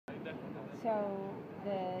So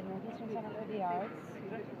the Northeastern Center for the Arts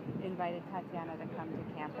invited Tatyana to come to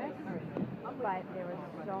campus, but there was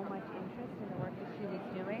so much interest in the work that she was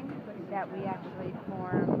doing that we actually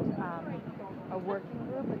formed a working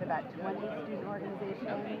group with about 20 student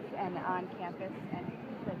organizations and on-campus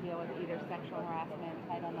entities that deal with either sexual harassment,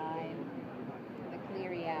 Title IX, the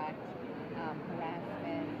Clery Act,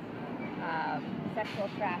 harassment, sexual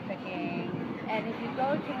trafficking. And if you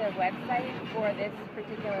go to the website for this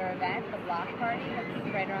particular event, the block party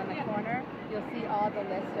that's right around the corner, you'll see all the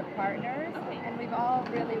list of partners. And we've all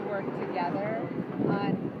really worked together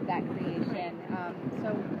on that creation.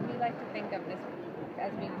 So we like to think of this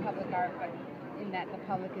as being public art, but in that the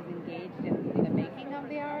public is engaged in the making of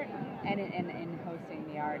the art and in hosting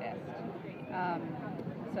the artist.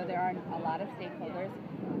 So there are a lot of stakeholders.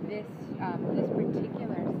 This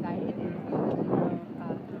particular site is the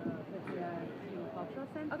Cultural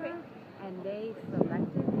Center, and they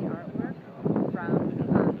selected the artwork from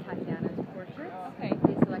Tatyana's portraits.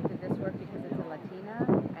 They selected this work because it's a Latina,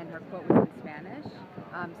 and her quote was in Spanish.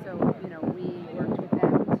 So we worked with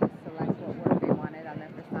them to select what work they wanted on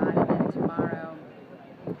their facade, and then tomorrow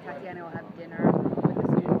Tatyana will have dinner with the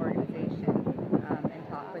student organization and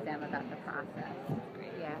talk with them about the process.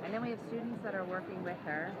 Yeah, and then we have students that are working with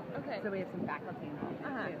her. So we have some faculty involved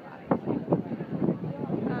too.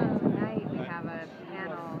 Tonight we have a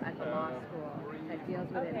panel at the law school that deals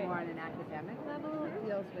with it more on an academic level. It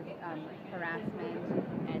deals with harassment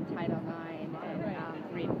and Title IX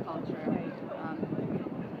and rape culture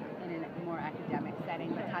in a more academic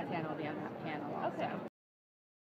setting. But Tatyana will be on that panel also.